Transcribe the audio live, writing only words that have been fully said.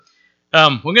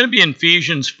We're going to be in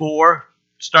Ephesians 4,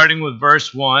 starting with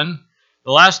verse 1.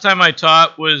 The last time I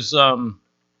taught was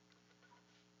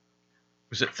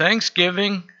it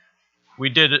Thanksgiving? We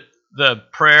did the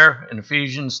prayer in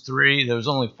Ephesians 3. There was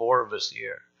only 4 of us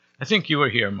here. I think you were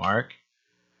here, Mark.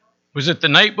 Was it the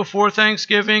night before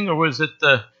Thanksgiving, or was it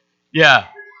yeah.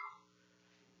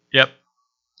 Yep.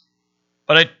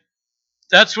 But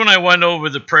that's when I went over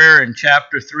the prayer in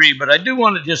chapter 3. But I do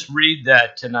want to just read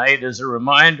that tonight as a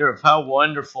reminder of how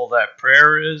wonderful that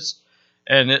prayer is.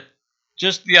 And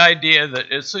just the idea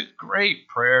that it's a great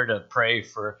prayer to pray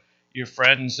for your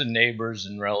friends and neighbors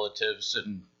and relatives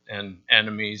and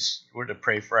enemies. We're to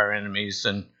pray for our enemies.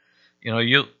 And,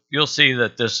 you'll see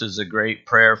that this is a great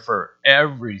prayer for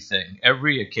everything,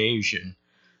 every occasion.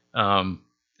 And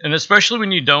especially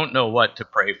when you don't know what to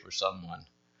pray for someone.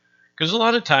 Because a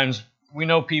lot of times we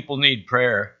know people need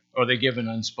prayer or they give an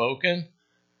unspoken.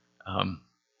 I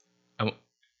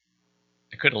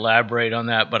could elaborate on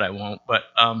that, but I won't. But,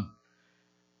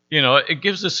 it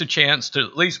gives us a chance to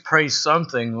at least pray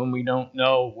something when we don't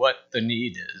know what the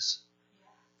need is.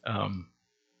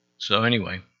 So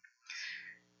anyway,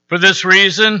 for this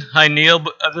reason, I kneel,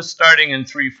 starting in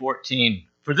 3:14.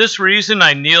 For this reason,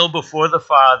 I kneel before the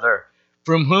Father,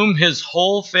 from whom his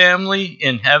whole family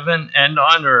in heaven and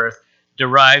on earth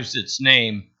derives its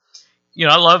name.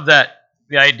 I love that,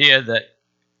 the idea that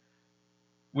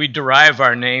we derive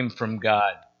our name from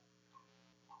God.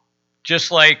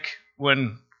 Just like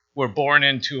when we're born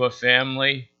into a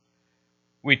family,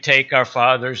 we take our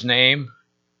father's name,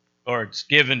 or it's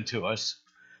given to us.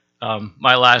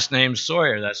 My last name's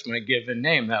Sawyer. That's my given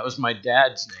name. That was my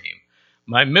dad's name.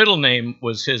 My middle name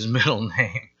was his middle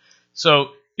name.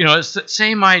 So, it's the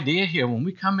same idea here. When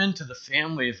we come into the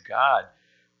family of God,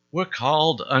 we're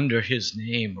called under his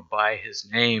name or by his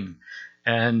name.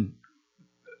 And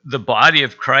the body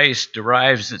of Christ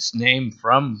derives its name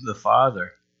from the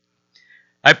Father.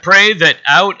 I pray that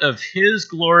out of his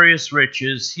glorious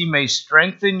riches he may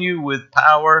strengthen you with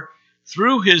power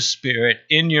through his Spirit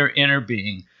in your inner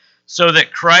being, so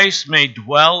that Christ may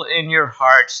dwell in your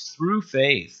hearts through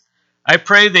faith. I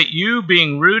pray that you,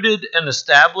 being rooted and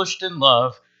established in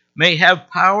love, may have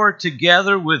power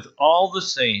together with all the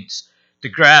saints to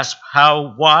grasp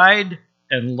how wide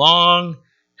and long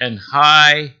and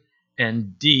high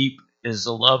and deep is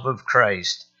the love of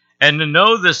Christ, and to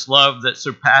know this love that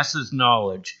surpasses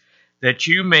knowledge, that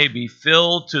you may be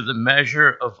filled to the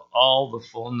measure of all the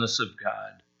fullness of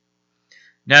God.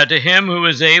 Now to him who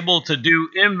is able to do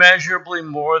immeasurably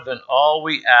more than all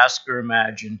we ask or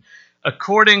imagine,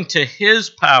 according to his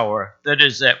power that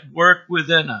is at work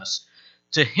within us,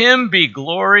 to him be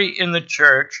glory in the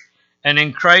church and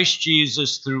in Christ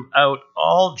Jesus throughout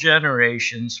all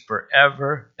generations,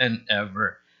 forever and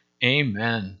ever.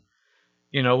 Amen.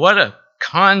 What a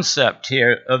concept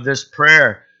here of this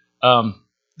prayer,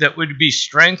 that would be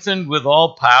strengthened with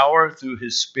all power through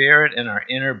his Spirit in our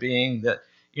inner being, that,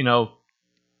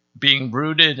 being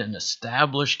rooted and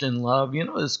established in love.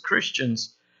 As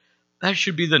Christians, that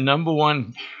should be the number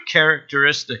one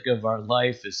characteristic of our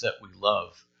life, is that we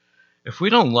love. If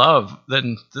we don't love,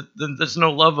 then there's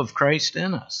no love of Christ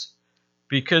in us.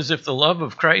 Because if the love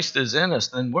of Christ is in us,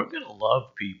 then we're going to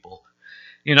love people.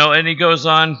 And he goes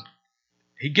on,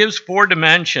 he gives 4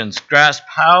 dimensions. Grasp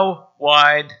how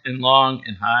wide and long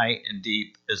and high and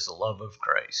deep is the love of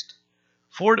Christ.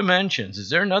 4 dimensions.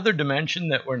 Is there another dimension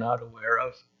that we're not aware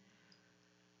of?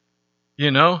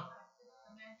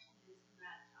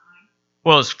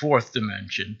 Well, it's 4th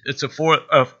dimension. It's a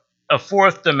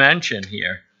fourth dimension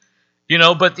here.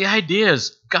 But the idea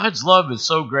is God's love is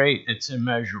so great, it's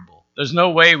immeasurable. There's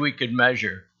no way we could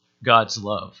measure God's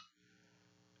love.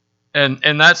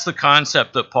 And that's the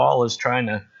concept that Paul is trying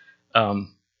to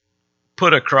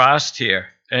put across here.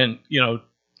 And,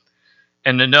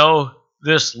 and to know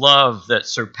this love that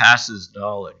surpasses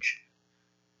knowledge.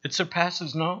 It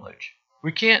surpasses knowledge.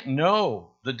 We can't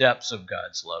know the depths of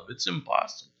God's love. It's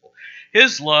impossible.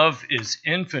 His love is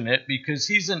infinite because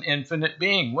he's an infinite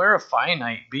being. We're a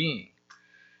finite being.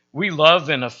 We love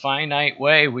in a finite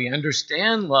way. We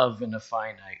understand love in a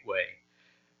finite way.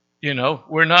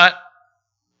 We're not,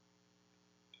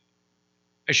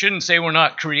 I shouldn't say we're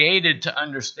not created to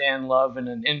understand love in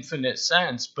an infinite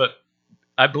sense, but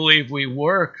I believe we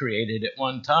were created at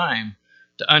one time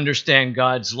to understand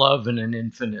God's love in an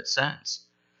infinite sense.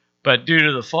 But due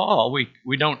to the fall,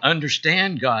 we don't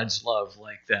understand God's love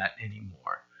like that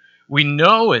anymore. We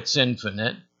know it's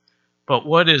infinite, but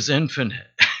what is infinite?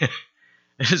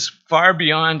 It's far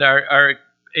beyond our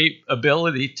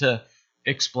ability to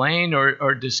explain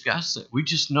or discuss it. We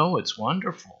just know it's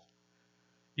wonderful.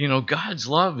 God's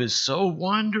love is so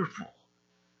wonderful.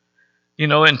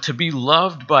 and to be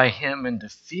loved by him and to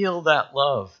feel that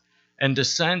love and to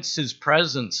sense his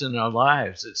presence in our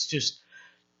lives. It's just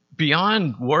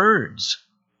beyond words.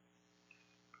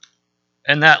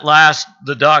 And that last,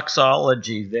 the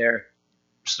doxology there,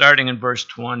 starting in verse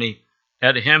 20,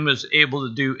 that him is able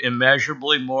to do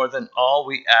immeasurably more than all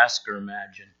we ask or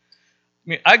imagine. I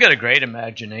mean, I got a great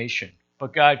imagination,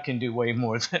 but God can do way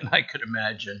more than I could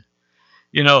imagine.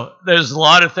 There's a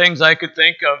lot of things I could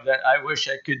think of that I wish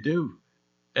I could do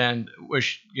and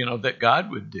wish, that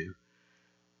God would do.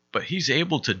 But he's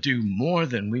able to do more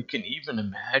than we can even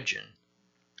imagine.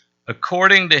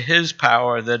 According to his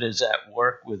power that is at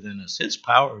work within us. His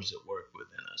power is at work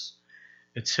within us.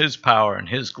 It's his power and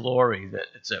his glory that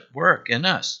it's at work in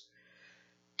us.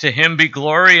 To him be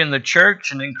glory in the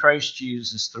church and in Christ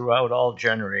Jesus throughout all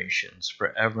generations,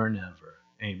 forever and ever.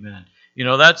 Amen.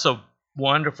 That's a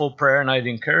wonderful prayer, and I'd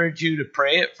encourage you to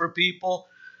pray it for people.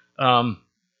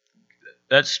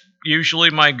 That's usually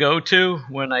my go-to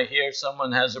when I hear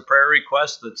someone has a prayer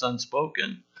request that's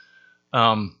unspoken.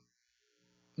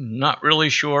 Not really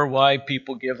sure why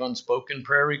people give unspoken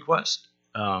prayer requests.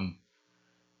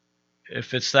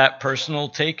 If it's that personal,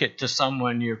 take it to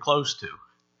someone you're close to.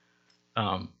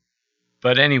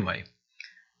 But anyway,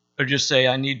 or just say,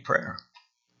 I need prayer,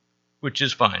 which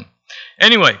is fine.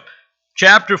 Anyway,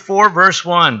 chapter 4, verse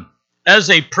 1. As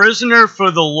a prisoner for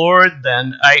the Lord,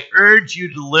 then, I urge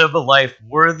you to live a life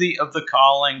worthy of the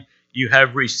calling you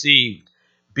have received.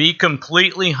 Be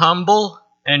completely humble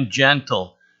and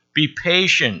gentle. Be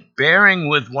patient, bearing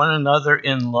with one another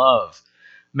in love.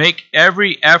 Make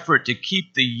every effort to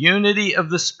keep the unity of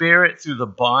the Spirit through the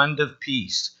bond of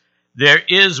peace. There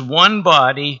is one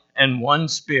body and one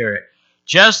Spirit,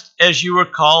 just as you were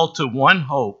called to one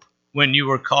hope when you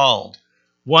were called.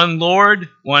 One Lord,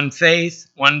 one faith,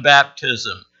 one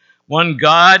baptism, one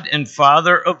God and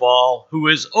Father of all, who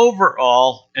is over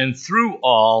all and through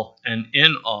all and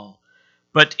in all.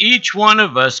 But each one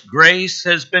of us grace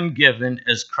has been given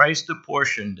as Christ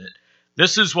apportioned it.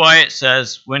 This is why it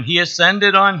says, when he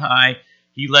ascended on high,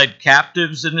 he led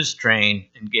captives in his train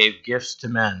and gave gifts to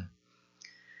men.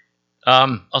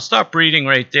 I'll stop reading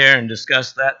right there and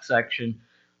discuss that section.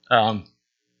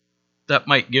 That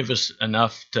might give us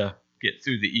enough to get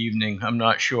through the evening. I'm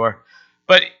not sure.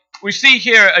 But we see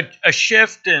here a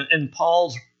shift in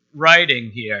Paul's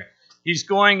writing here. He's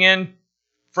going in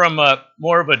from a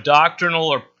more of a doctrinal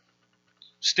or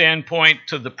standpoint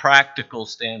to the practical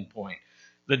standpoint.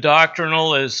 The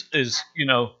doctrinal is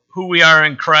who we are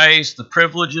in Christ, the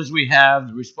privileges we have,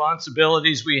 the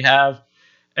responsibilities we have,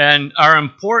 and our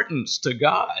importance to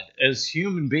God as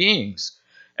human beings.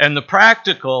 And the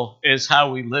practical is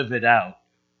how we live it out.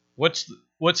 What's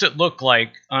it look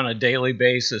like on a daily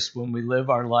basis when we live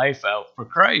our life out for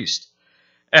Christ?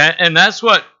 And that's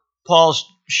what Paul's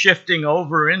shifting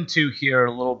over into here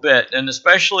a little bit. And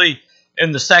especially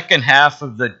in the second half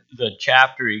of the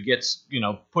chapter, he gets,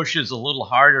 pushes a little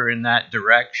harder in that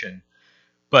direction.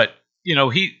 But,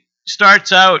 he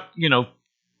starts out,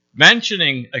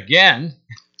 mentioning again,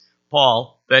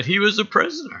 Paul, that he was a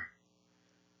prisoner.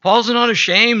 Paul's not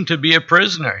ashamed to be a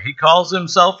prisoner. He calls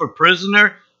himself a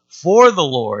prisoner for the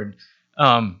Lord.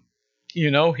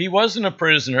 He wasn't a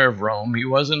prisoner of Rome. He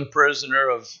wasn't a prisoner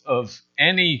of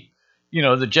any,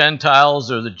 the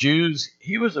Gentiles or the Jews.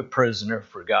 He was a prisoner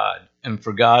for God and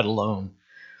for God alone.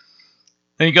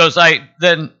 And he goes,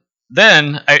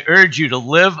 then I urge you to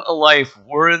live a life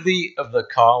worthy of the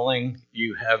calling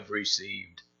you have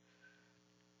received.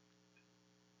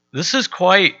 This is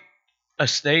quite a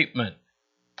statement.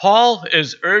 Paul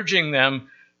is urging them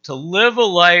to live a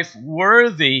life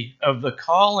worthy of the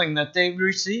calling that they've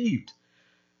received.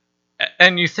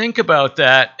 And you think about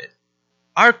that,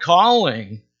 our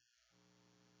calling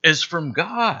is from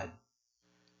God.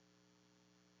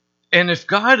 And if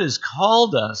God has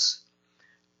called us,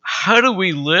 how do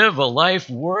we live a life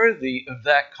worthy of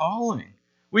that calling?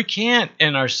 We can't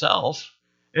in ourselves.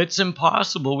 It's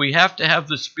impossible. We have to have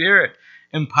the Spirit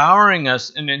empowering us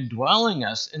and indwelling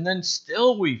us, and then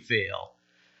still we fail.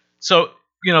 So,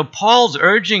 Paul's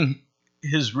urging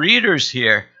his readers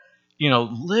here,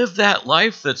 live that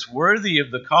life that's worthy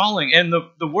of the calling. And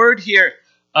the word here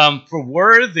for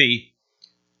worthy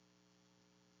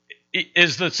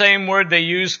is the same word they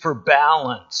use for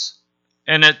balance.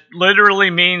 And it literally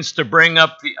means to bring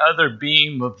up the other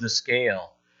beam of the scale.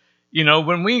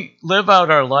 When we live out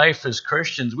our life as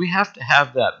Christians, we have to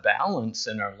have that balance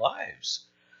in our lives.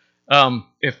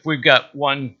 If we've got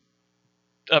one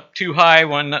up too high,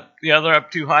 the other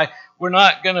up too high, we're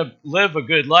not going to live a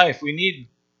good life. We need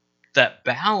that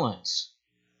balance.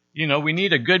 We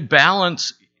need a good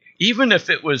balance. Even if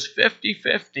it was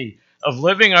 50-50, of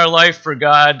living our life for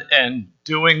God and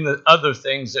doing the other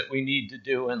things that we need to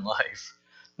do in life.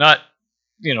 Not,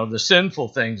 the sinful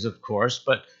things, of course,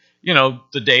 but,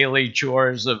 the daily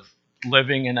chores of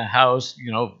living in a house,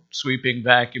 sweeping,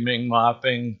 vacuuming,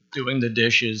 mopping, doing the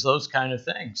dishes, those kind of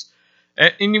things.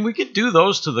 And we could do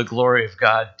those to the glory of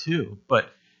God too.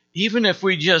 But even if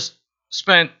we just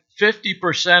spent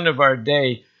 50% of our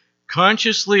day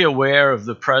consciously aware of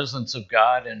the presence of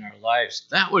God in our lives,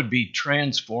 that would be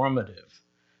transformative.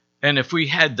 And if we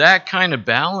had that kind of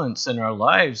balance in our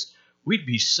lives, we'd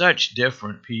be such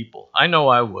different people. I know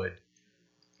I would,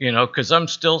 because I'm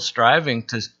still striving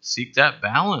to seek that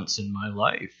balance in my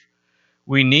life.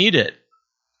 We need it.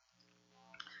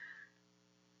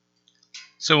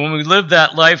 So when we live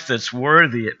that life that's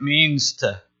worthy, it means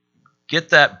to get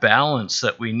that balance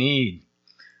that we need.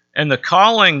 And the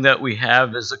calling that we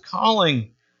have is a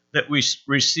calling that we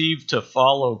receive to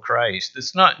follow Christ.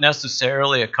 It's not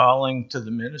necessarily a calling to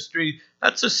the ministry.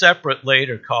 That's a separate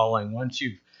later calling once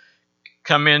you've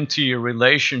come into your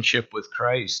relationship with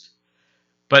Christ.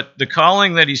 But the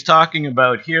calling that he's talking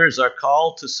about here is our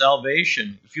call to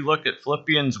salvation. If you look at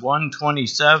Philippians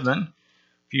 1:27, a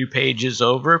few pages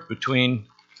over between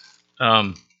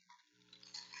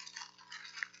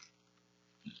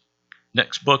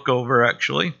next book over,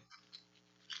 actually.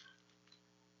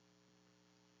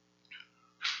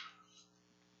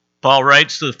 Paul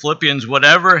writes to the Philippians,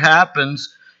 whatever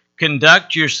happens,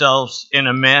 conduct yourselves in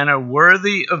a manner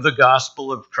worthy of the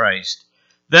gospel of Christ.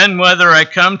 Then whether I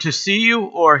come to see you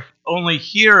or only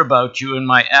hear about you in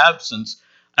my absence,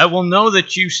 I will know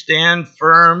that you stand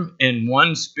firm in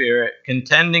one spirit,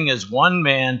 contending as one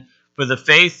man for the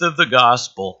faith of the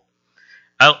gospel.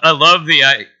 I love the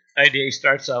idea. He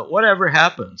starts out, whatever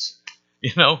happens,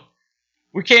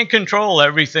 we can't control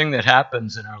everything that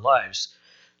happens in our lives.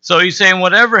 So he's saying,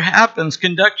 whatever happens,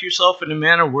 conduct yourself in a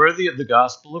manner worthy of the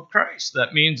gospel of Christ.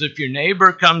 That means if your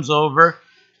neighbor comes over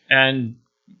and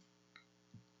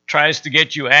tries to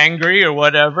get you angry or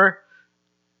whatever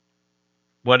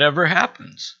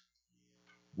happens,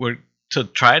 we're to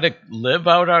try to live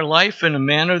out our life in a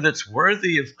manner that's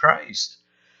worthy of Christ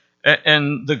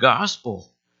and the gospel.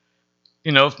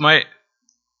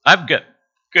 I've got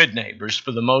good neighbors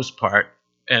for the most part,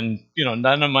 and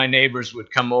none of my neighbors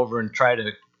would come over and try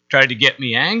to get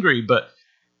me angry, but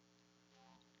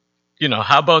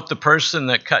how about the person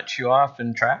that cuts you off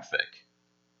in traffic?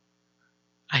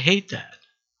 I hate that.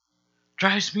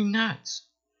 Drives me nuts.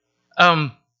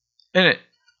 And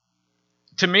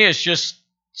to me, it's just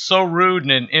so rude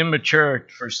and immature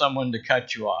for someone to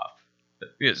cut you off.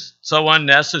 It's so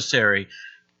unnecessary,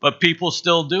 but people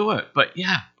still do it. But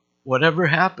yeah, whatever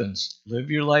happens, live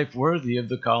your life worthy of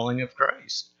the calling of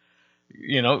Christ.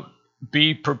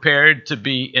 Be prepared to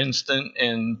be instant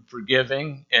in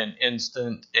forgiving and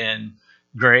instant in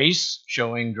grace,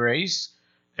 showing grace,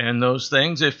 and those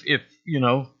things. If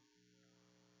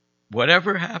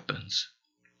whatever happens,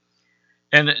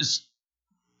 and it's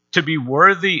to be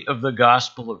worthy of the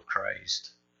gospel of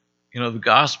Christ. The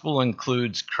gospel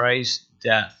includes Christ's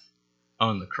death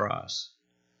on the cross.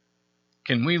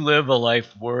 Can we live a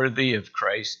life worthy of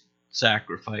Christ's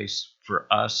sacrifice for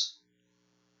us?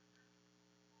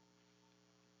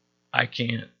 I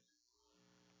can't.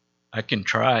 I can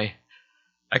try.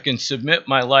 I can submit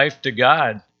my life to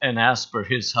God and ask for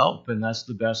his help, and that's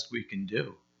the best we can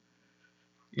do.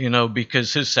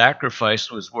 Because his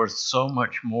sacrifice was worth so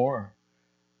much more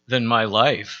than my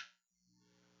life.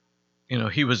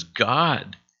 He was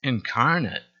God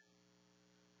incarnate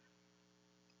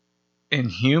in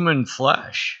human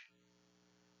flesh.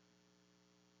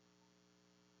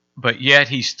 But yet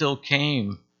he still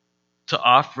came to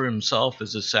offer himself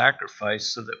as a sacrifice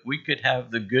so that we could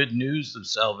have the good news of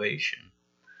salvation.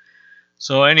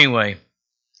 So anyway,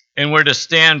 and we're to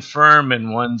stand firm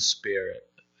in one spirit,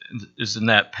 is in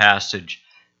that passage.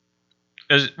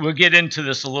 As we'll get into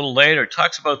this a little later, it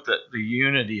talks about the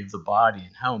unity of the body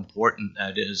and how important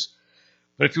that is.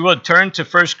 But if you would, turn to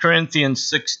 1 Corinthians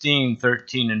 16,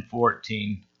 13, and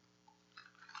 14.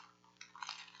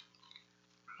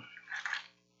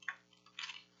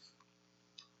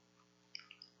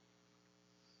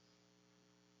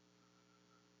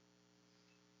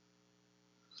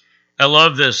 I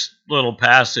love this little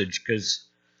passage because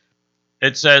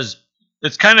it says,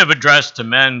 it's kind of addressed to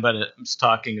men, but it's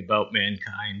talking about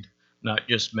mankind, not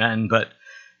just men, but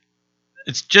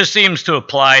it just seems to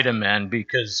apply to men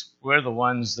because we're the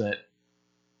ones that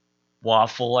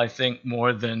waffle, I think,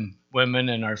 more than women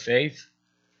in our faith.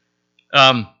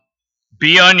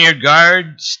 Be on your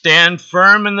guard, stand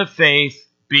firm in the faith,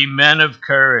 be men of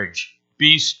courage,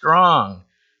 be strong,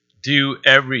 do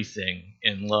everything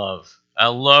in love. I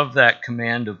love that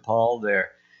command of Paul there.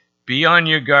 Be on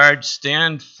your guard,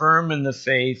 stand firm in the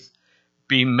faith,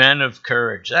 be men of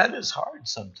courage. That is hard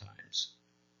sometimes.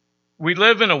 We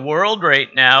live in a world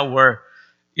right now where,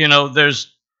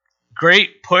 there's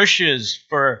great pushes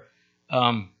for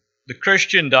the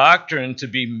Christian doctrine to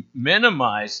be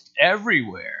minimized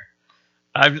everywhere.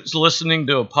 I was listening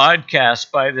to a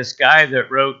podcast by this guy that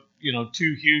wrote,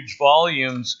 2 huge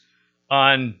volumes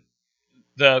on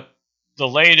the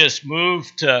latest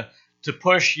move to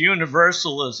push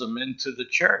universalism into the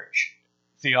church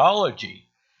theology.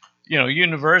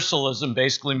 Universalism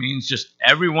basically means just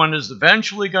everyone is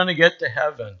eventually going to get to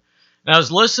heaven. And I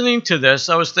was listening to this,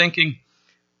 I was thinking,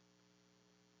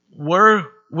 where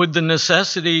would the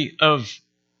necessity of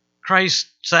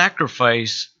Christ's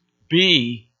sacrifice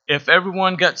be if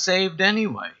everyone got saved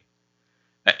anyway?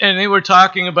 And they were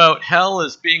talking about hell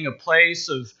as being a place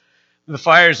of, the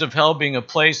fires of hell being a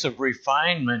place of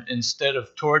refinement instead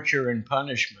of torture and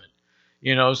punishment.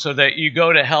 So that you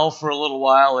go to hell for a little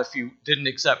while if you didn't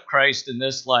accept Christ in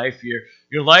this life.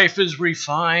 Your life is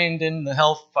refined in the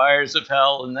hell fires of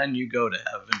hell, and then you go to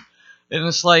heaven. And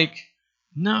it's like,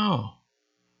 no.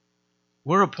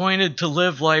 We're appointed to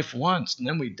live life once, and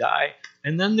then we die,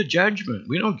 and then the judgment.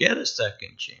 We don't get a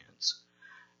second chance.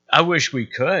 I wish we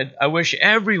could. I wish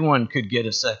everyone could get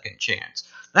a second chance.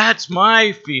 That's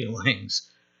my feelings.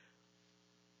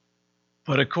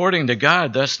 But according to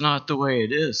God, that's not the way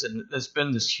it is. And there's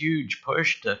been this huge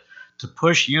push to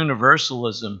push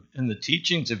universalism and the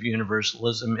teachings of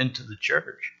universalism into the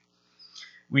church.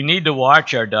 We need to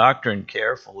watch our doctrine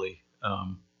carefully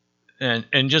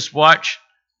and just watch.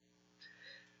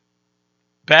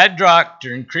 Bad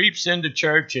doctrine creeps into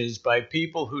churches by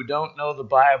people who don't know the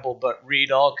Bible but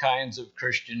read all kinds of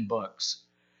Christian books.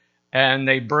 And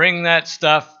they bring that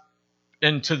stuff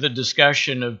into the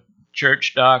discussion of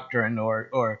church doctrine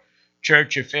or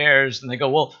church affairs, and they go,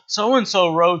 well,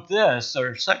 so-and-so wrote this,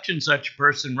 or such and such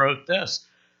person wrote this.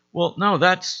 Well, no,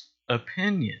 that's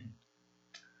opinion.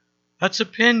 That's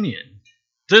opinion.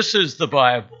 This is the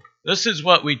Bible. This is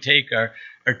what we take our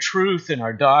truth and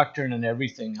our doctrine and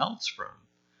everything else from.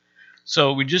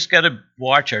 So we just got to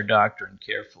watch our doctrine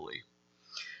carefully.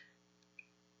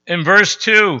 In verse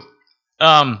 2,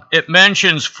 it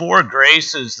mentions 4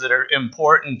 graces that are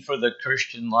important for the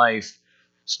Christian life.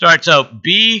 Starts out,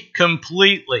 be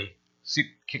completely. See,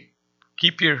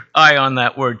 keep your eye on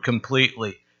that word,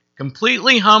 completely.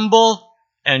 Completely humble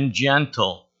and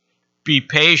gentle. Be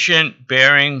patient,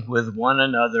 bearing with one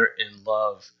another in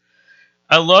love.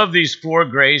 I love these 4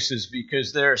 graces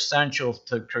because they're essential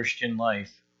to Christian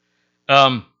life.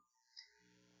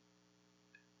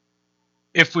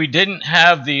 If we didn't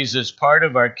have these as part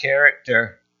of our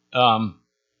character,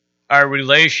 our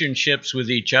relationships with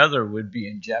each other would be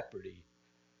in jeopardy.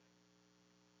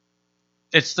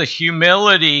 It's the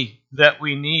humility that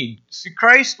we need. See,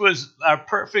 Christ was our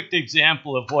perfect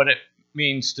example of what it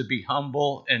means to be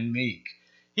humble and meek.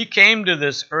 He came to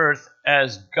this earth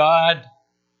as God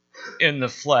in the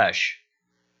flesh,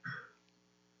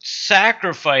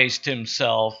 sacrificed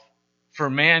himself for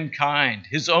mankind,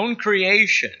 his own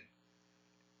creation.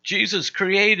 Jesus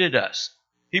created us.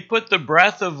 He put the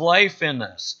breath of life in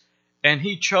us, and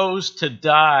he chose to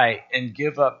die and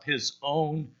give up his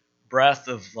own breath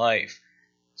of life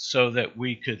so that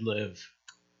we could live.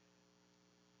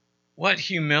 What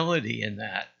humility in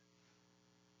that.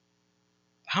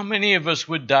 How many of us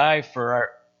would die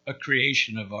for a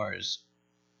creation of ours?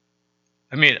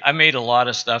 I mean, I made a lot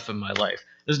of stuff in my life.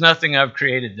 There's nothing I've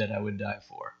created that I would die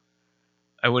for.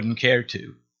 I wouldn't care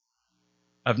to.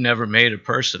 I've never made a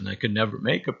person. I could never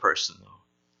make a person, though.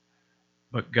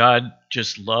 But God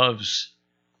just loves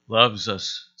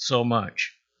us so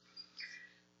much.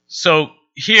 So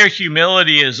here,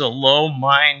 humility is a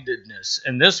low-mindedness.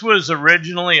 And this was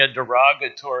originally a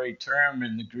derogatory term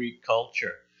in the Greek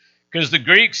culture because the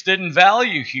Greeks didn't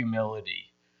value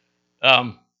humility.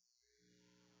 And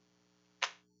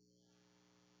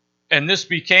this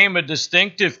became a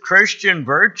distinctive Christian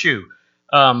virtue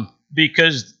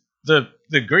because the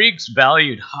Greeks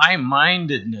valued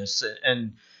high-mindedness,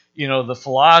 and the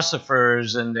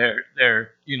philosophers and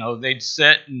their they'd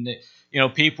sit and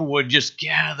people would just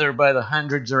gather by the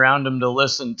hundreds around them to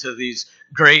listen to these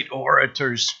great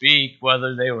orators speak,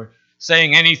 whether they were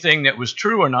saying anything that was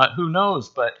true or not, who knows?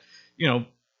 But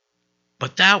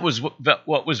that was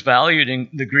what was valued in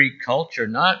the Greek culture,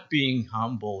 not being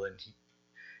humble and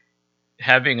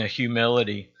having a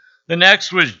humility. The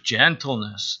next was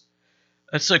gentleness.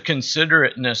 That's a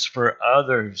considerateness for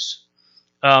others.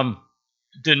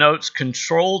 Denotes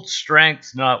controlled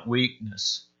strength, not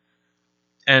weakness.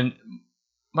 And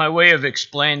my way of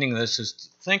explaining this is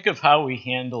think of how we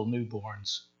handle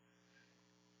newborns.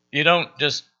 You don't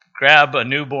just grab a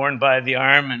newborn by the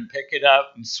arm and pick it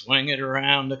up and swing it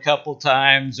around a couple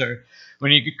times, or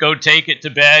when you go take it to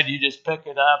bed, you just pick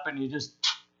it up and you just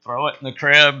throw it in the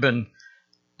crib. And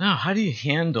no, how do you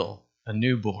handle a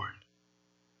newborn?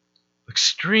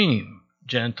 Extreme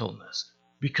gentleness,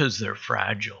 because they're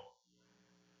fragile.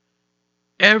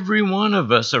 Every one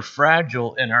of us are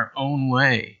fragile in our own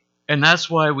way. And that's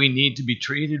why we need to be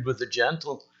treated with the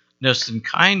gentleness and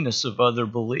kindness of other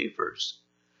believers.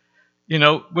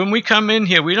 When we come in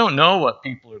here, we don't know what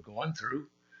people are going through.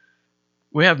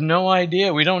 We have no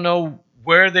idea. We don't know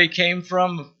where they came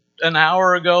from an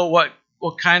hour ago, what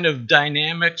kind of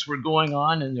dynamics were going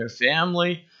on in their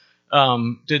family.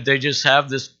 Did they just have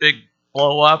this big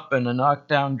blow up and a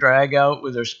knockdown drag out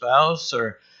with their spouse?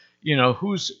 Or,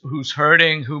 who's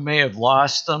hurting, who may have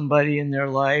lost somebody in their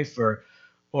life, or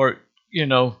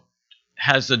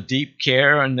has a deep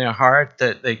care in their heart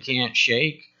that they can't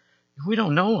shake. We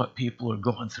don't know what people are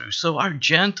going through. So our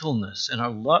gentleness and our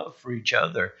love for each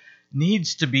other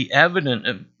needs to be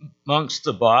evident amongst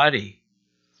the body.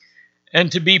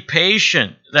 And to be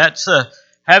patient, that's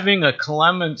having a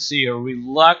clemency or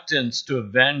reluctance to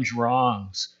avenge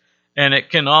wrongs. And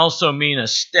it can also mean a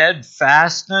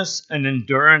steadfastness and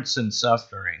endurance in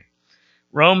suffering.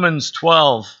 Romans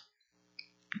 12,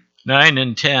 9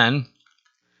 and 10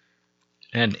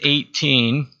 and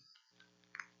 18.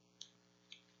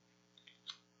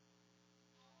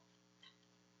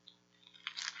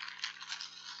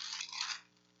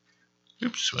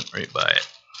 Oops, went right by it.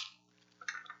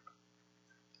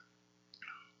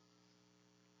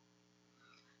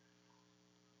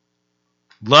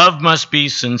 Love must be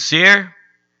sincere.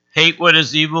 Hate what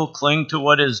is evil, cling to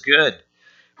what is good.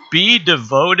 Be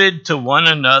devoted to one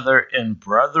another in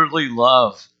brotherly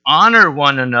love. Honor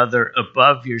one another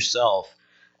above yourself.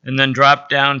 And then drop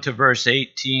down to verse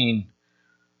 18.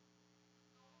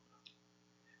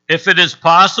 If it is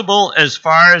possible, as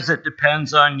far as it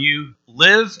depends on you,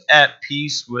 live at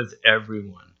peace with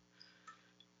everyone.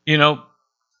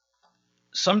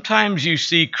 Sometimes you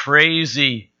see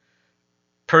crazy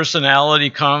personality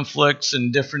conflicts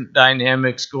and different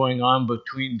dynamics going on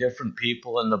between different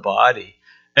people in the body.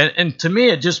 And to me,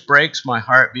 it just breaks my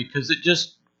heart, because it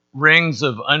just rings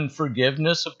of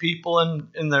unforgiveness of people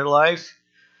in their life.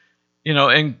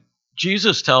 And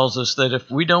Jesus tells us that if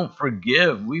we don't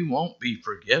forgive, we won't be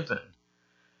forgiven.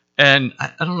 And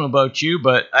I don't know about you,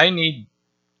 but I need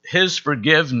his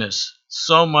forgiveness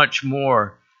so much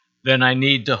more than I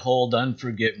need to hold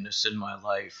unforgiveness in my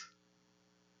life.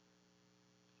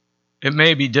 It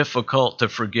may be difficult to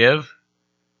forgive,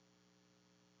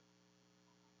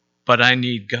 but I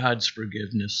need God's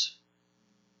forgiveness.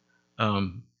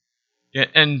 And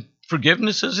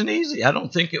forgiveness isn't easy. I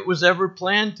don't think it was ever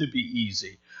planned to be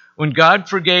easy. When God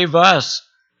forgave us,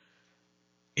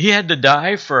 he had to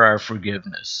die for our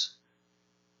forgiveness.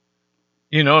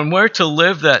 And we're to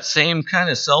live that same kind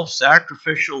of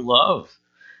self-sacrificial love.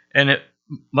 And it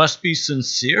must be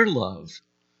sincere love.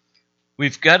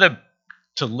 We've got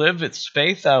to live its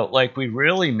faith out like we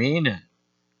really mean it.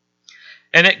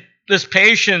 And this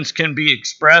patience can be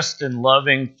expressed in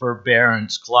loving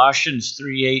forbearance. Colossians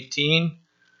 3:18.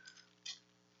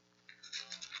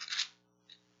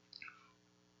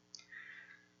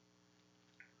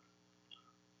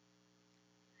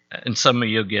 And some of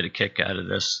you will get a kick out of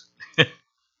this.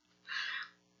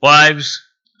 Wives,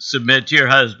 submit to your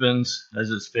husbands as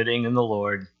is fitting in the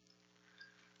Lord.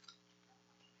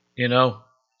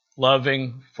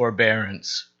 Loving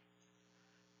forbearance.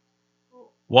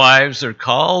 Wives are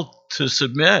called to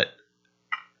submit.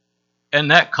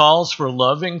 And that calls for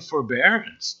loving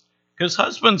forbearance. Because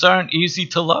husbands aren't easy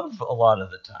to love a lot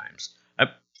of the times. I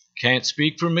can't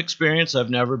speak from experience. I've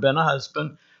never been a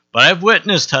husband. But I've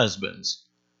witnessed husbands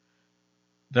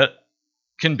that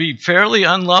can be fairly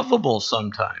unlovable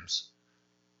sometimes.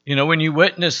 When you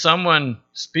witness someone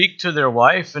speak to their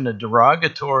wife in a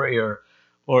derogatory or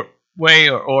way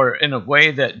or in a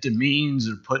way that demeans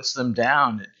or puts them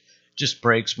down, it just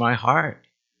breaks my heart,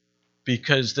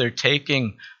 because they're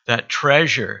taking that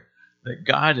treasure that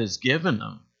God has given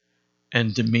them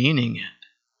and demeaning it.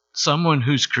 Someone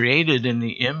who's created in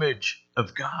the image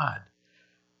of God.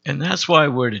 And that's why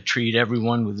we're to treat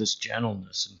everyone with this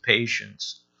gentleness and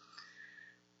patience.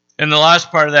 And the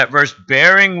last part of that verse,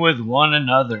 bearing with one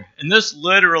another. And this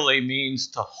literally means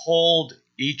to hold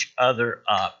each other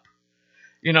up.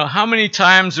 How many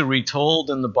times are we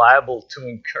told in the Bible to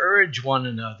encourage one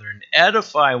another and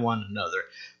edify one another,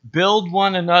 build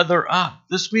one another up?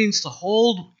 This means to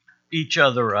hold each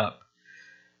other up.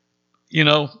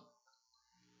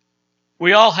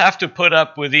 We all have to put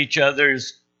up with each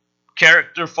other's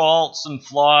character faults and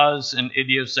flaws and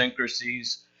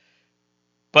idiosyncrasies,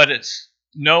 but it's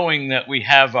knowing that we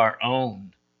have our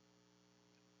own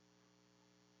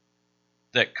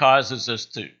that causes us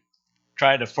to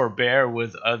try to forbear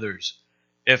with others.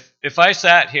 If I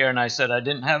sat here and I said I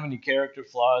didn't have any character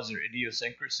flaws or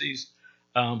idiosyncrasies,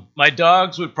 my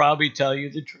dogs would probably tell you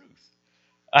the truth.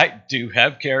 I do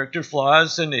have character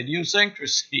flaws and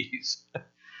idiosyncrasies.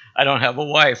 I don't have a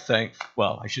wife, I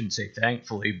shouldn't say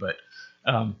thankfully, but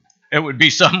it would be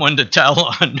someone to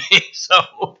tell on me.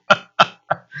 So,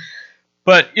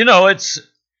 but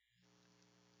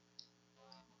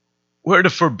we're to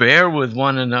forbear with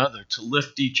one another, to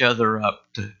lift each other up,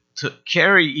 to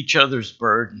carry each other's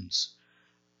burdens.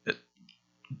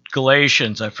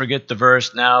 Galatians, I forget the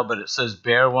verse now, but it says,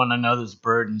 bear one another's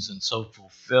burdens and so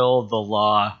fulfill the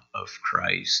law of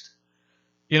Christ.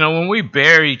 When we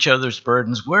bear each other's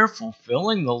burdens, we're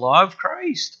fulfilling the law of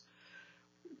Christ.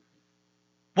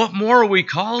 What more are we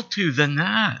called to than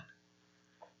that?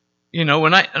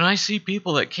 When I see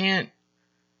people that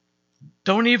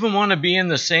don't even want to be in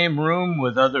the same room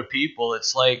with other people,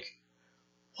 it's like,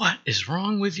 what is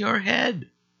wrong with your head?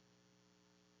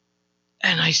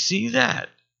 And I see that,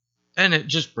 and it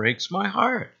just breaks my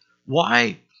heart.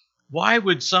 Why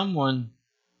would someone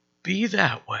be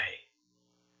that way?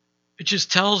 It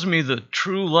just tells me the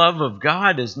true love of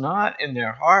God is not in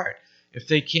their heart if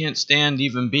they can't stand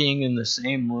even being in the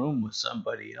same room with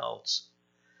somebody else.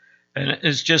 And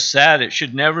it's just sad. It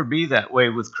should never be that way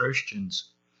with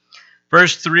Christians.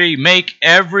 Verse 3, make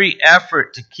every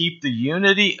effort to keep the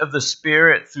unity of the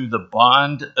Spirit through the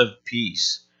bond of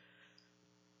peace.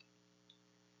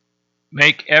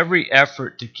 Make every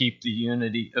effort to keep the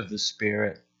unity of the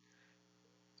Spirit.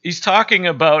 He's talking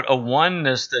about a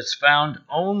oneness that's found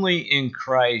only in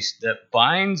Christ that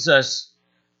binds us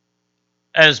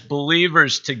as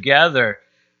believers together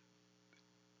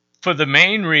for the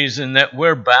main reason that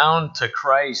we're bound to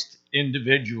Christ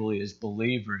individually as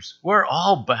believers. We're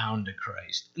all bound to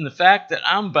Christ. And the fact that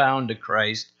I'm bound to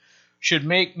Christ should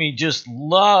make me just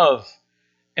love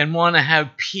and want to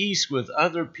have peace with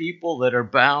other people that are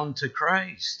bound to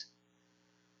Christ.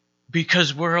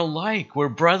 Because we're alike. We're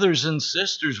brothers and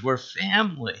sisters. We're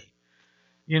family.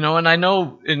 And I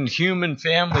know in human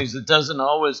families it doesn't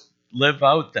always live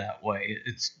out that way.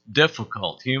 It's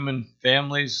difficult. Human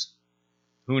families,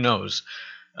 who knows?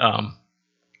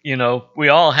 We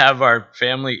all have our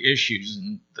family issues,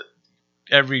 and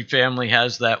every family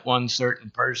has that one certain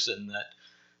person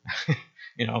that,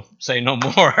 say no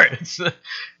more.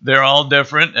 They're all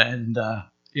different, and,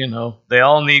 they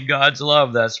all need God's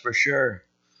love, that's for sure.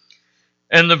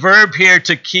 And the verb here,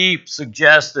 to keep,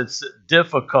 suggests it's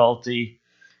difficulty,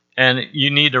 and you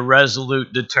need a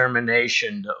resolute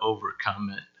determination to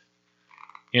overcome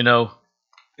it.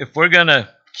 If we're going to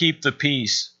keep the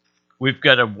peace, we've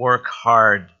got to work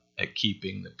hard at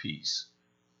keeping the peace,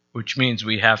 which means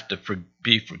we have to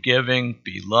be forgiving,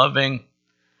 be loving.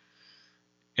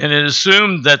 And it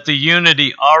assumed that the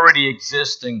unity already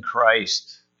exists in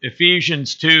Christ.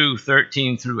 Ephesians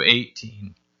 2:13 through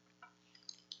 18.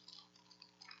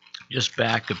 Just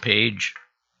back a page.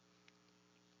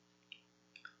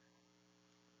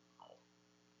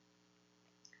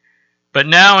 But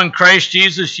now in Christ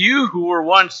Jesus, you who were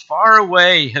once far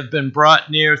away have been brought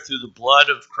near through the blood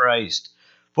of Christ.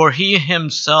 For he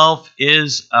himself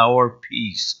is our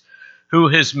peace, who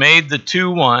has made the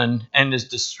two one and has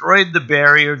destroyed the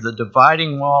barrier, the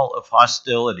dividing wall of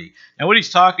hostility. And what he's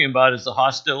talking about is the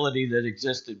hostility that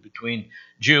existed between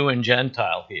Jew and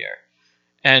Gentile here.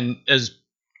 And as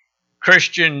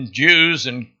Christian Jews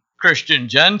and Christian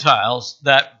Gentiles,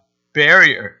 that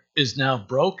barrier is now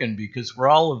broken because we're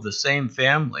all of the same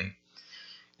family.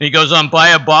 And he goes on, by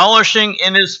abolishing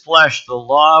in his flesh the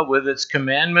law with its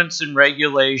commandments and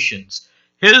regulations,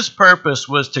 his purpose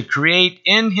was to create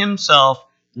in himself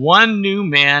one new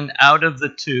man out of the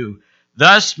two,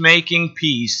 thus making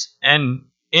peace, and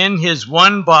in his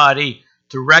one body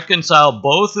to reconcile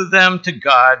both of them to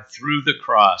God through the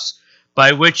cross,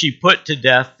 by which he put to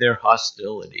death their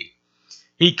hostility.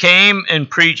 He came and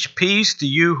preached peace to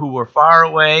you who were far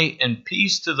away and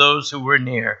peace to those who were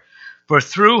near. For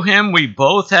through him we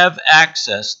both have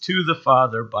access to the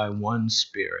Father by one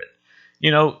Spirit.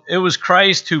 It was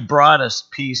Christ who brought us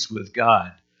peace with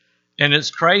God. And it's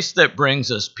Christ that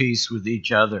brings us peace with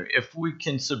each other if we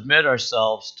can submit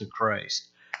ourselves to Christ.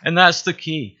 And that's the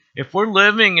key. If we're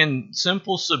living in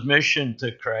simple submission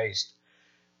to Christ,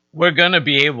 we're going to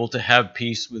be able to have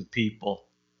peace with people.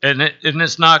 And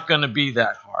it's not going to be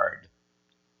that hard.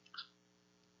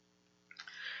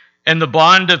 And the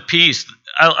bond of peace.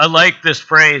 I like this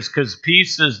phrase because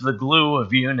peace is the glue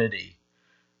of unity.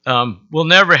 We'll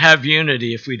never have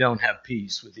unity if we don't have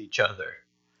peace with each other.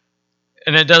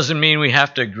 And it doesn't mean we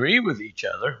have to agree with each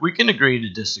other. We can agree to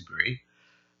disagree.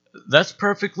 That's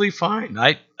perfectly fine.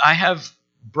 I have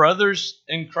brothers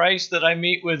in Christ that I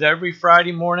meet with every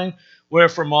Friday morning. We're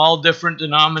from all different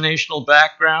denominational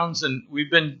backgrounds, and we've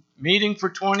been meeting for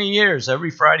 20 years every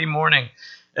Friday morning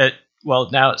at, well,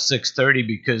 now it's 6:30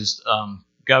 because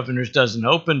Governor's doesn't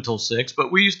open till 6,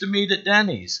 but we used to meet at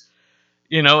Denny's,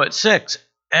 at 6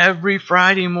 every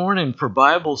Friday morning for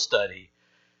Bible study.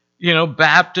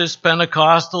 Baptists,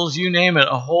 Pentecostals, you name it,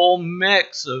 a whole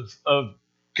mix of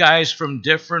guys from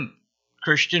different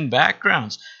Christian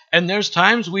backgrounds. And there's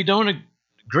times we don't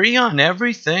agree on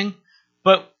everything,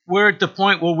 but we're at the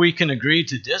point where we can agree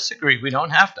to disagree. We don't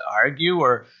have to argue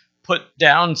or put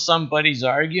down somebody's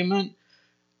argument.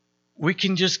 We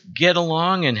can just get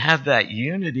along and have that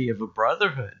unity of a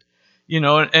brotherhood,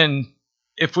 and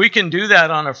if we can do that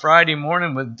on a Friday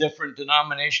morning with different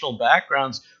denominational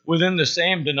backgrounds within the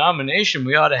same denomination,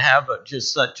 we ought to have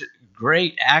just such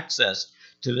great access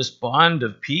to this bond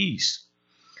of peace.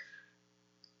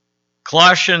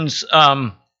 Colossians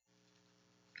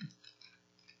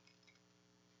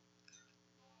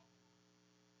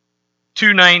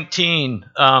 2:19.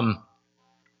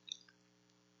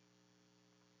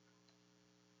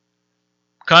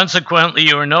 Consequently,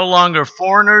 you are no longer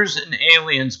foreigners and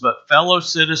aliens, but fellow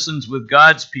citizens with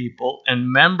God's people and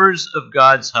members of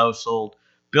God's household,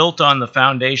 built on the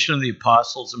foundation of the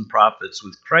apostles and prophets,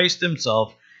 with Christ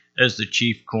himself as the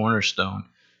chief cornerstone.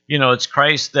 It's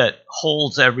Christ that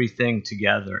holds everything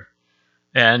together.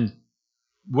 And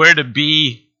we're to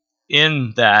be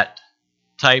in that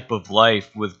type of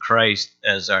life with Christ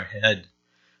as our head.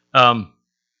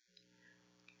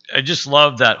 I just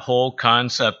love that whole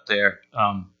concept there.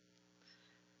 And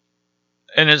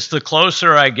it's the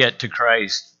closer I get to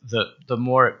Christ, the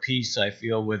more at peace I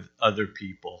feel with other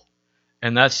people.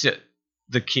 And that's it,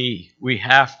 the key. We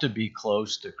have to be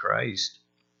close to Christ.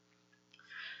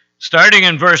 Starting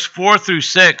in verse 4 through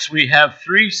 6, we have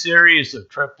 3 series of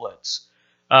triplets.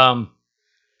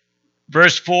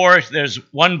 Verse 4, there's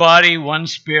one body, one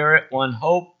spirit, one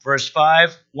hope. Verse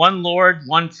 5, one Lord,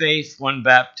 one faith, one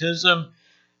baptism.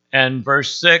 And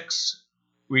verse 6,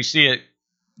 we see it.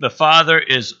 The Father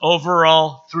is over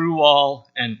all, through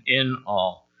all, and in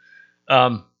all.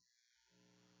 I'll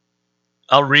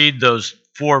read those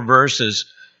 4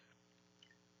 verses.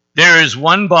 There is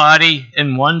one body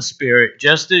and one spirit,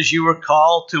 just as you were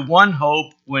called to one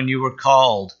hope when you were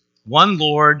called. One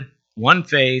Lord, one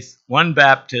faith, one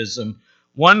baptism,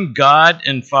 one God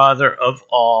and Father of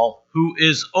all, who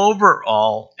is over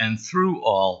all and through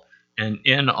all and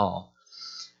in all.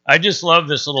 I just love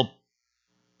this little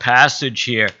passage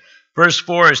here. Verse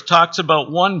 4 talks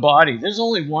about one body. There's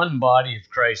only one body of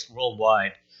Christ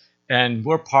worldwide, and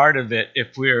we're part of it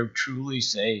if we're truly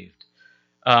saved.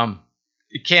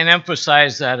 You can't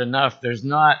emphasize that enough. There's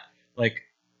not like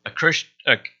a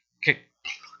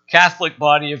Catholic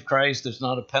body of Christ. There's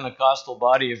not a Pentecostal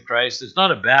body of Christ. There's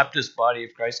not a Baptist body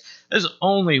of Christ. There's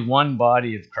only one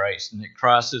body of Christ, and it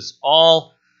crosses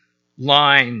all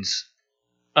lines,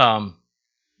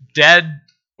 dead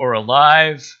or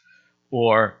alive,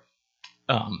 or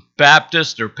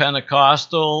Baptist or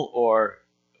Pentecostal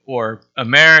or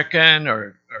American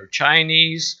or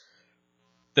Chinese.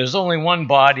 There's only one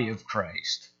body of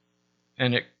Christ,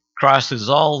 and it crosses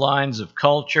all lines of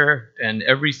culture and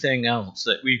everything else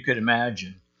that we could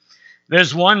imagine.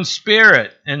 There's one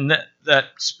Spirit, and that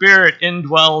Spirit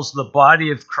indwells the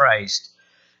body of Christ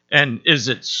and is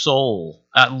its soul.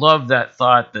 I love that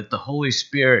thought that the Holy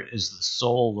Spirit is the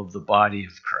soul of the body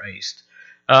of Christ.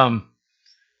 And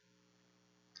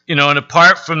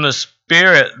apart from the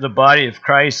Spirit, the body of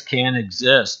Christ can't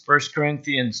exist. 1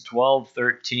 Corinthians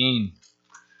 12:13.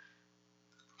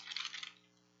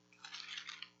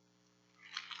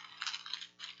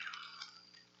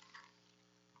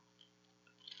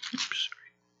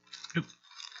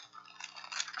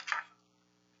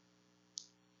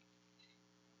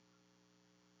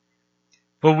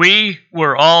 For we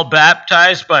were all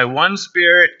baptized by one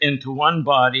Spirit into one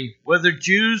body, whether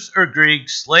Jews or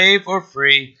Greeks, slave or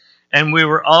free, and we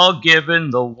were all given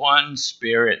the one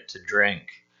Spirit to drink.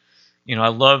 I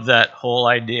love that whole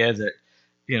idea that,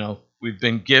 we've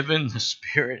been given the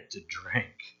Spirit to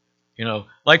drink.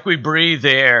 Like we breathe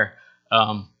air,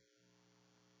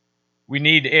 we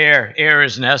need air. Air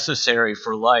is necessary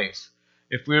for life.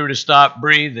 If we were to stop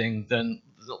breathing, then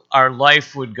our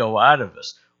life would go out of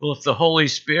us. Well, if the Holy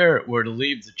Spirit were to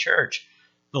leave the church,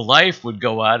 the life would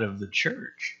go out of the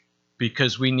church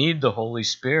because we need the Holy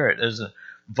Spirit as a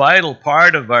vital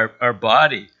part of our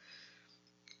body.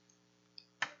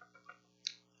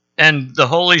 And the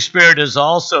Holy Spirit is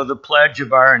also the pledge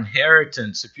of our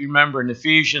inheritance. If you remember in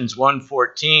Ephesians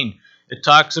 1:14, it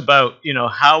talks about,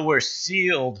 how we're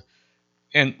sealed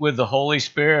with the Holy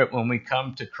Spirit when we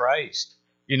come to Christ.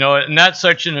 And that's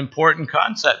such an important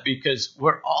concept because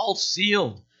we're all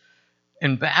sealed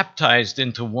and baptized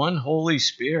into one Holy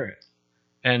Spirit.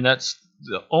 And that's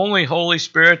the only Holy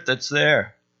Spirit that's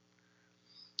there.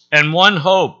 And one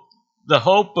hope, the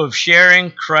hope of sharing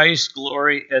Christ's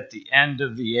glory at the end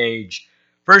of the age.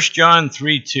 1 John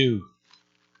 3:2.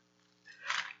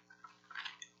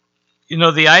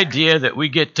 The idea that we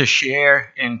get to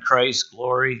share in Christ's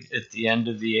glory at the end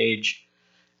of the age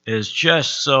is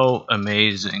just so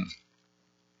amazing.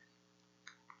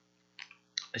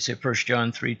 I say 1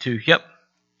 John 3:2. Yep.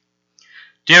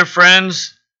 Dear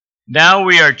friends, now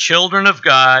we are children of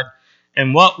God,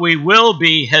 and what we will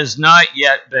be has not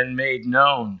yet been made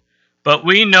known. But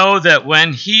we know that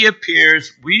when he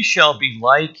appears, we shall be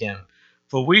like him,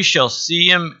 for we shall see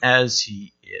him as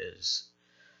he is.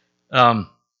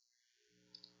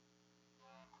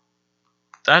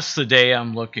 That's the day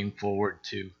I'm looking forward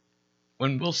to,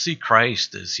 when we'll see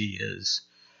Christ as he is.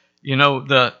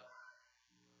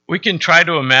 We can try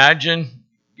to imagine,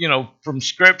 from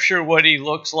Scripture what he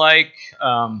looks like.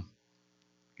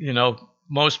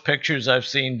 Most pictures I've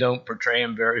seen don't portray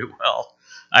him very well,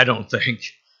 I don't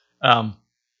think. But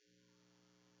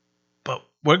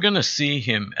we're going to see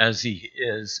him as he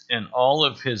is in all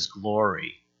of his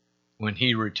glory when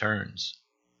he returns.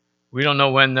 We don't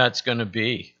know when that's going to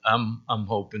be. I'm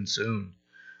hoping soon,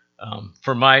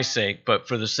 for my sake, but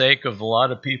for the sake of a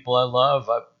lot of people I love.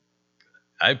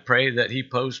 I pray that he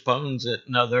postpones it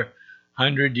another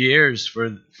 100 years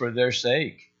for their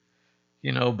sake.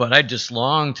 But I just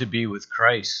long to be with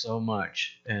Christ so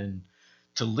much and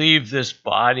to leave this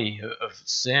body of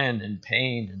sin and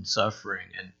pain and suffering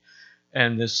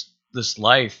and this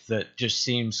life that just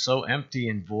seems so empty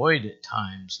and void at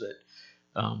times, that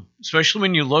especially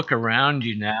when you look around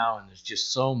you now and there's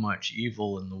just so much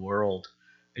evil in the world,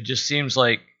 it just seems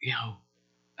like,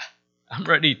 I'm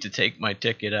ready to take my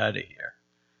ticket out of here,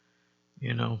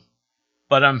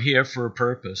 but I'm here for a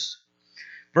purpose.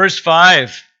 Verse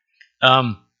 5,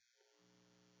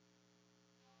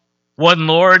 one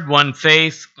Lord, one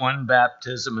faith, one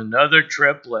baptism, another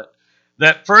triplet.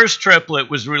 That first triplet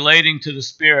was relating to the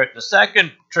Spirit. The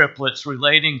second triplet's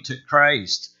relating to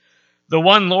Christ. The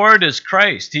one Lord is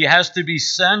Christ. He has to be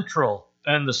central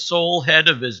and the sole head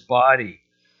of his body.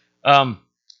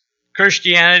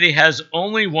 Christianity has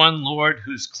only one Lord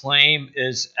whose claim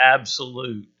is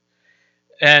absolute.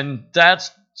 And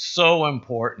that's so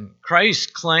important. Christ's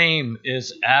claim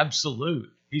is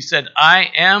absolute. He said,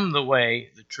 I am the way,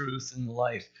 the truth, and the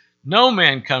life. No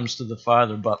man comes to the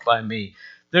Father but by me.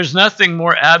 There's nothing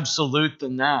more absolute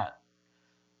than that.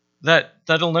 That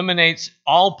eliminates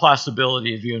all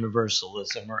possibility of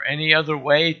universalism or any other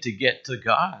way to get to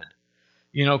God.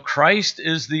 Christ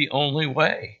is the only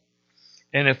way.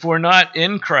 And if we're not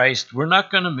in Christ, we're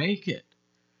not going to make it.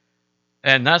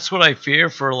 And that's what I fear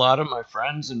for a lot of my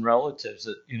friends and relatives,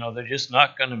 that, they're just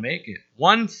not going to make it.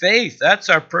 One faith, that's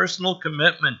our personal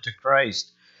commitment to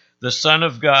Christ, the Son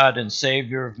of God and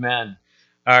Savior of men.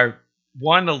 Our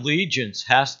one allegiance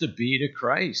has to be to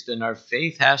Christ, and our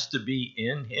faith has to be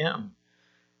in him.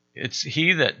 It's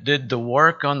he that did the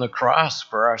work on the cross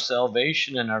for our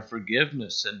salvation and our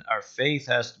forgiveness, and our faith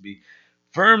has to be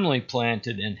firmly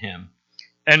planted in him.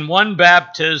 And one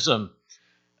baptism.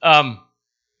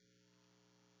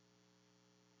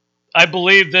 I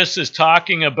believe this is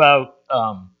talking about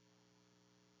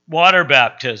water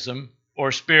baptism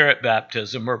or spirit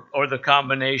baptism or the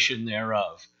combination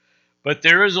thereof. But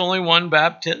there is only one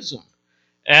baptism.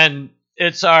 And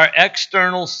it's our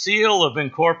external seal of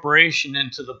incorporation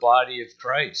into the body of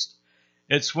Christ.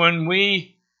 It's when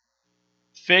we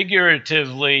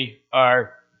figuratively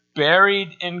are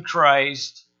buried in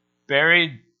Christ,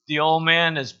 the old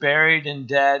man is buried and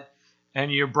dead, and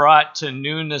you're brought to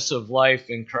newness of life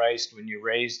in Christ when you're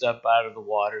raised up out of the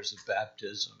waters of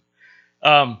baptism.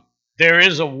 There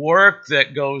is a work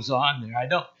that goes on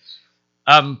there.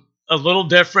 I'm a little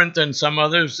different than some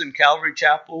others in Calvary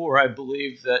Chapel, where I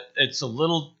believe that it's a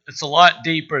lot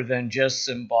deeper than just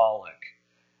symbolic.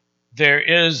 There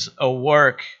is a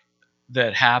work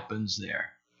that happens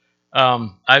there.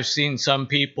 I've seen some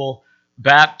people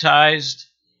baptized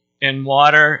in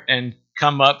water and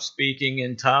come up speaking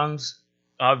in tongues.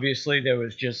 Obviously, there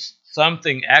was just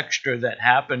something extra that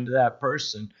happened to that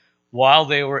person while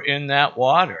they were in that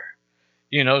water.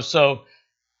 So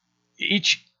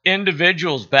each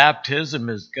individuals' baptism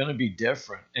is going to be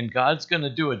different, and God's going to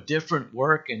do a different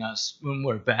work in us when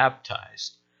we're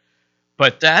baptized.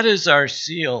 But that is our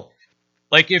seal.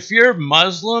 Like if you're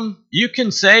Muslim, you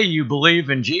can say you believe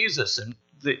in Jesus, and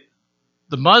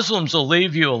the Muslims will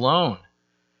leave you alone.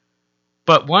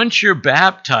 But once you're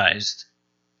baptized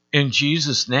in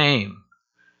Jesus' name,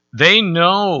 they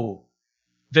know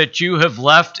that you have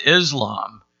left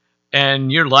Islam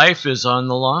and your life is on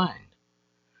the line.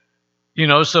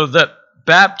 So that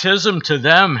baptism to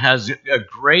them has a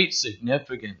great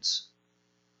significance.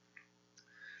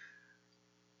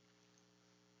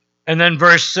 And then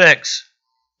verse 6,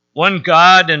 one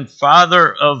God and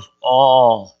Father of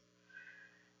all,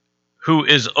 who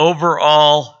is over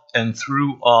all and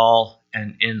through all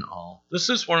and in all. This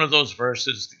is one of those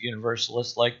verses that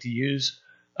universalists like to use.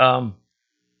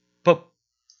 But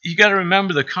you got to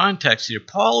remember the context here.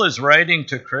 Paul is writing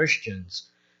to Christians.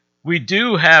 We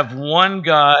do have one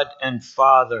God and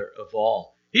Father of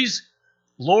all. He's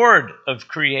Lord of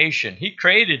creation. He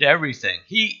created everything.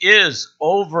 He is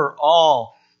over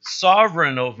all,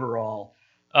 sovereign over all.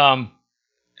 And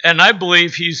I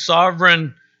believe he's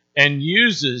sovereign and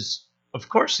uses, of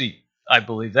course I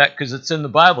believe that because it's in the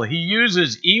Bible. He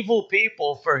uses evil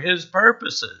people for his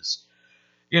purposes.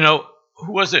 Who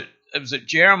was it? Was it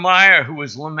Jeremiah who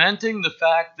was lamenting the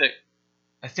fact that,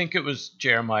 I think it was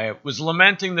Jeremiah, was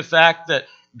lamenting the fact that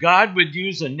God would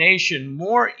use a nation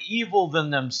more evil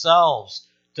than themselves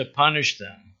to punish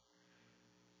them.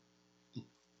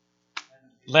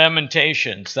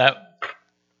 Lamentations.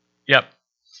 Yep.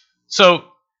 So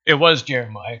it was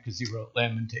Jeremiah because he wrote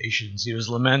Lamentations. He was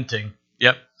lamenting.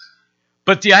 Yep.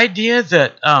 But the idea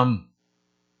that, I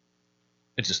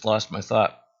just lost my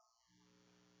thought.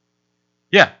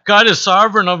 Yeah, God is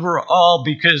sovereign over all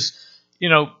because,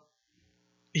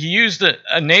 he used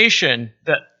a nation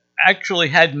that actually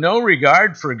had no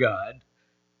regard for God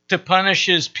to punish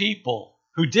his people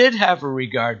who did have a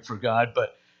regard for God,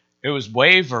 but it was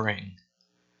wavering.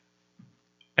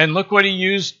 And look what he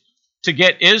used to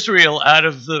get Israel out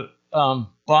of the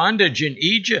bondage in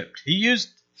Egypt. He used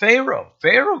Pharaoh.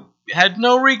 Pharaoh had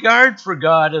no regard for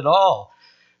God at all.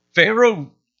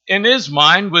 Pharaoh, in his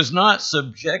mind, was not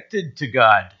subjected to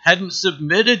God, hadn't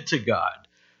submitted to God.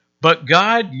 But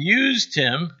God used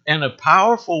him in a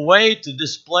powerful way to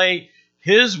display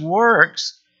his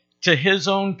works to his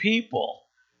own people.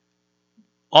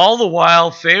 All the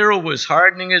while, Pharaoh was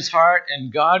hardening his heart,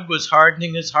 and God was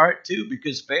hardening his heart too,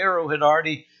 because Pharaoh had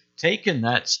already taken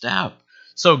that step.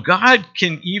 So God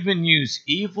can even use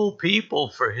evil people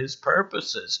for his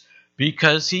purposes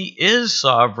because he is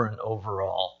sovereign over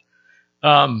all.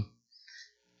 I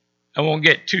won't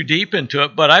get too deep into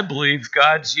it, but I believe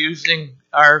God's using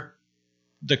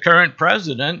the current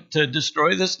president to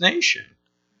destroy this nation,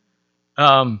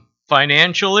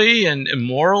 financially and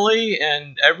morally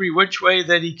and every which way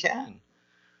that he can,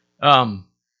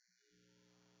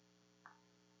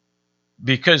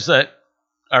 because that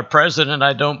our president,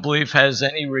 I don't believe, has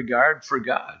any regard for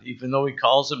God. Even though he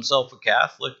calls himself a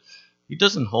Catholic, he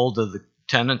doesn't hold to the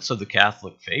tenets of the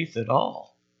Catholic faith at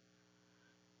all.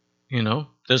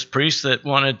 There's priests that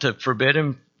wanted to forbid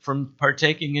him from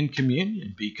partaking in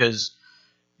communion because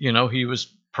he was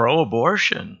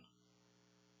pro-abortion.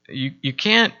 You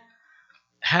can't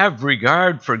have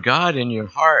regard for God in your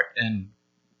heart and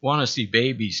want to see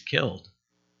babies killed.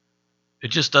 It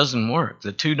just doesn't work.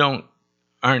 The two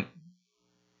aren't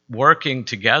working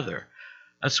together.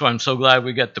 That's why I'm so glad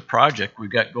we got the project we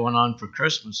got going on for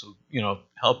Christmas,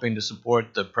 helping to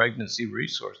support the Pregnancy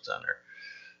Resource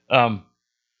Center.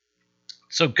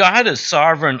 So God is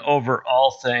sovereign over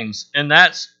all things, and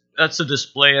that's a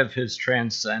display of his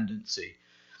transcendency.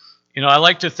 I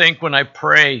like to think when I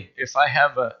pray, if I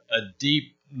have a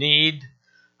deep need,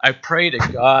 I pray to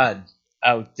God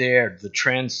out there, the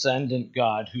transcendent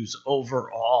God who's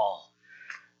over all.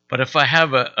 But if I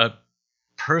have a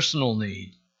personal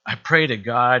need, I pray to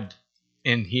God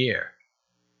in here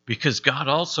because God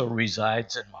also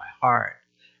resides in my heart,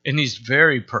 and he's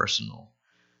very personal,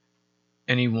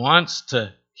 and he wants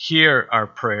to hear our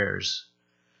prayers.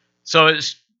 So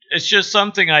it's just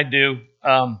something I do.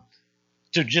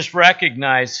 To just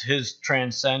recognize his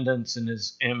transcendence and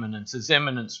his immanence. His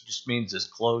immanence just means his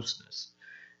closeness.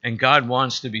 And God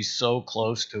wants to be so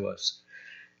close to us.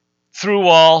 Through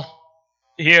all,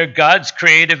 here, God's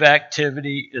creative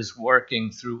activity is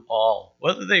working through all,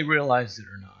 whether they realize it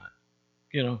or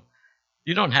not.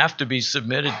 You don't have to be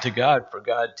submitted to God for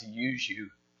God to use you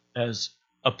as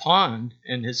a pawn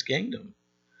in his kingdom.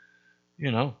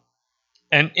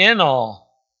 And in all,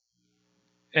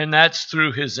 and that's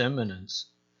through his immanence.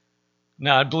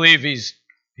 Now, I believe he's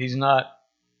not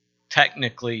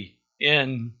technically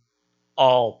in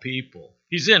all people.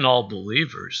 He's in all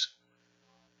believers.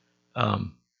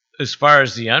 As far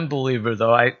as the unbeliever,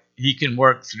 though, he can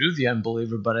work through the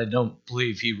unbeliever, but I don't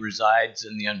believe he resides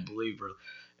in the unbeliever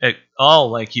at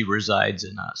all like he resides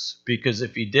in us. Because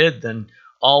if he did, then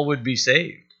all would be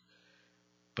saved.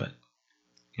 But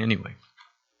anyway.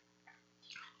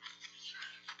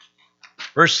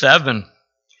 Verse 7.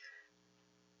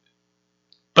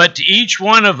 But to each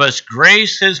one of us,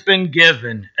 grace has been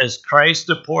given as Christ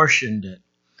apportioned it.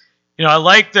 I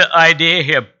like the idea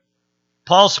here.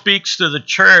 Paul speaks to the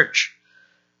church,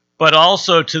 but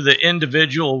also to the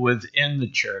individual within the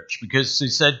church, because he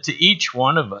said to each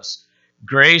one of us,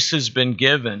 grace has been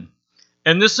given.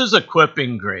 And this is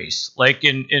equipping grace, like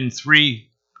in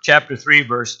chapter 3,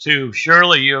 verse 2.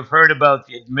 Surely you have heard about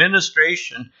the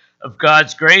administration of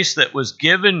God's grace that was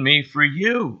given me for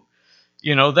you.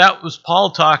 That was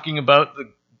Paul talking about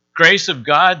the grace of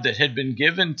God that had been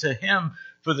given to him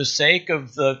for the sake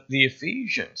of the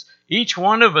Ephesians. Each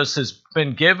one of us has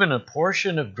been given a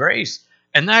portion of grace,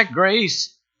 and that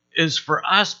grace is for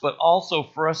us, but also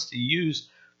for us to use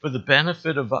for the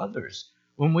benefit of others.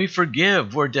 When we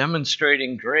forgive, we're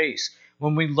demonstrating grace.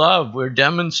 When we love, we're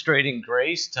demonstrating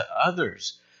grace to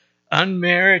others.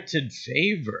 Unmerited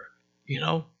favor.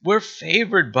 We're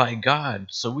favored by God,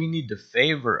 so we need to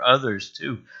favor others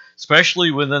too,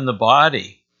 especially within the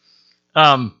body.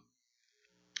 And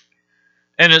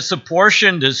it's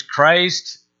apportioned as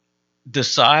Christ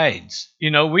decides.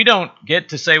 We don't get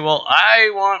to say, well,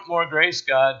 I want more grace,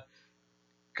 God.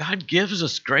 God gives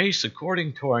us grace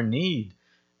according to our need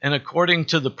and according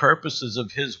to the purposes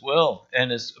of his will,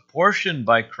 and it's apportioned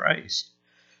by Christ.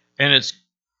 And it's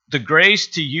the grace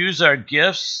to use our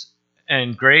gifts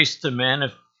and grace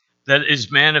that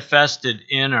is manifested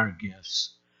in our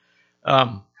gifts.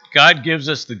 God gives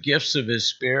us the gifts of his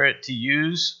Spirit to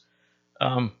use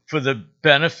for the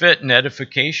benefit and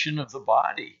edification of the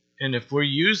body. And if we're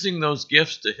using those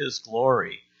gifts to his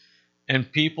glory, and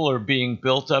people are being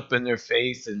built up in their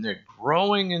faith and they're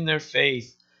growing in their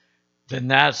faith, then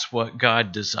that's what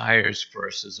God desires for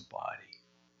us as a body.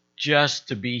 Just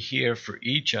to be here for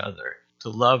each other, to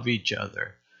love each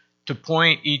other, to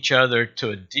point each other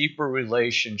to a deeper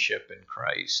relationship in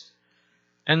Christ.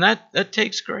 And that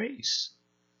takes grace.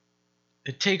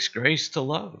 It takes grace to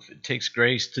love. It takes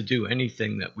grace to do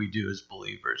anything that we do as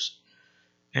believers.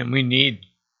 And we need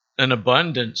an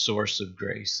abundant source of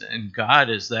grace. And God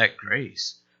is that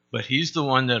grace. But he's the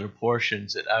one that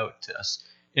apportions it out to us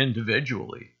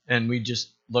individually. And we just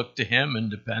look to him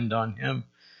and depend on him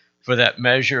for that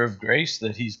measure of grace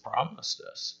that he's promised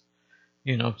us.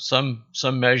 Some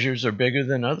measures are bigger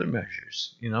than other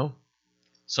measures.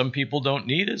 Some people don't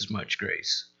need as much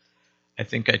grace. I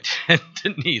think I tend to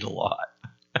need a lot.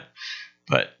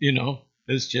 But,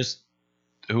 it's just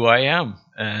who I am.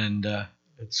 And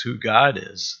it's who God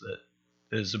is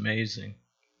that is amazing.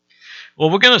 Well,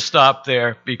 we're going to stop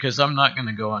there because I'm not going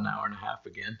to go an hour and a half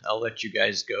again. I'll let you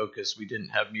guys go because we didn't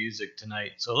have music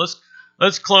tonight. So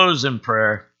let's close in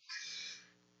prayer.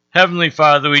 Heavenly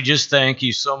Father, we just thank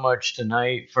you so much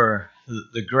tonight for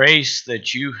the grace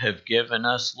that you have given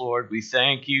us, Lord. We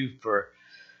thank you for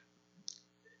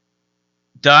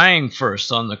dying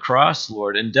first on the cross,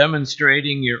 Lord, and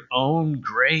demonstrating your own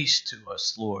grace to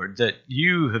us, Lord, that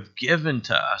you have given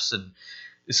to us. And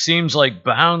it seems like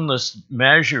boundless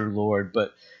measure, Lord,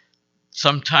 but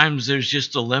sometimes there's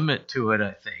just a limit to it,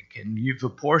 I think. And you've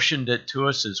apportioned it to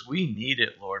us as we need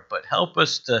it, Lord. But help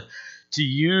us to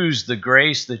use the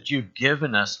grace that you've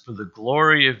given us for the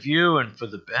glory of you and for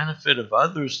the benefit of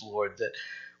others, Lord, that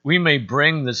we may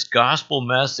bring this gospel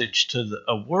message to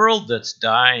a world that's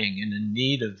dying and in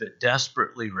need of it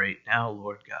desperately right now,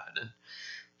 Lord God. And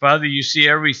Father, you see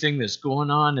everything that's going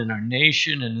on in our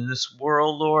nation and in this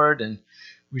world, Lord, and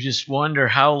we just wonder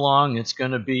how long it's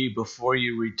going to be before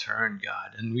you return,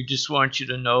 God. And we just want you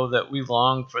to know that we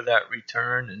long for that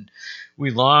return, and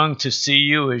we long to see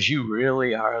you as you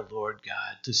really are, Lord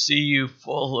God, to see you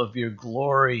full of your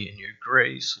glory and your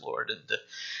grace, Lord, and to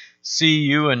see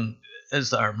you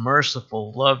as our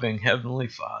merciful, loving Heavenly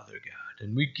Father, God.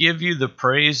 And we give you the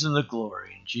praise and the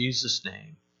glory in Jesus'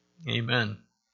 name. Amen.